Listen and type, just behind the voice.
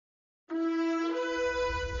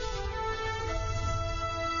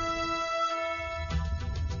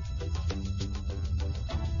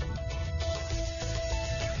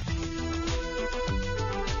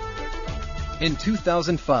In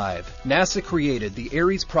 2005, NASA created the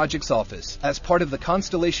Ares Projects Office as part of the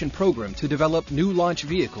Constellation program to develop new launch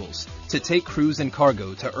vehicles to take crews and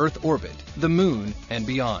cargo to Earth orbit, the Moon, and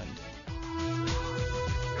beyond.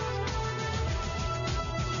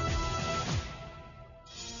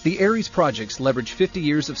 The Ares projects leverage 50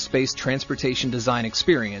 years of space transportation design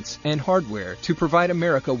experience and hardware to provide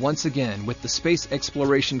America once again with the space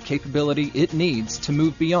exploration capability it needs to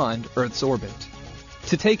move beyond Earth's orbit.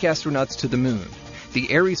 To take astronauts to the Moon,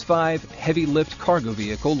 the Ares 5 heavy lift cargo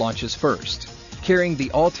vehicle launches first, carrying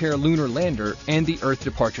the Altair lunar lander and the Earth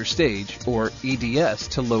departure stage, or EDS,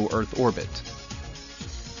 to low Earth orbit.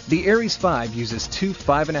 The Ares 5 uses two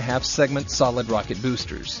 5.5-segment solid rocket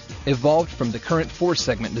boosters, evolved from the current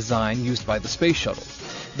 4-segment design used by the Space Shuttle.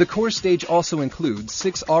 The core stage also includes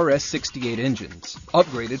 6 RS-68 engines,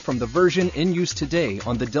 upgraded from the version in use today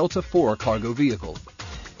on the Delta IV cargo vehicle.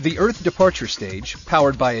 The Earth departure stage,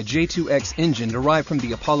 powered by a J2X engine derived from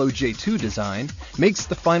the Apollo J2 design, makes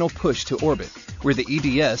the final push to orbit, where the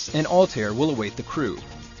EDS and Altair will await the crew.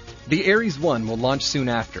 The Ares 1 will launch soon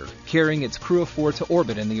after, carrying its crew of 4 to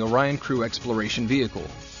orbit in the Orion Crew Exploration Vehicle.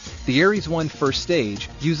 The Ares 1 first stage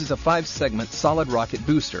uses a 5-segment solid rocket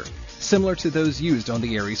booster, similar to those used on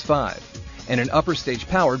the Ares 5, and an upper stage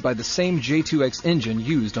powered by the same J2X engine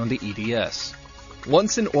used on the EDS.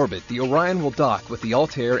 Once in orbit, the Orion will dock with the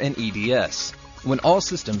Altair and EDS. When all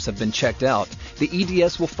systems have been checked out, the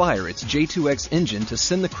EDS will fire its J2X engine to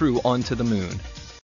send the crew onto the Moon.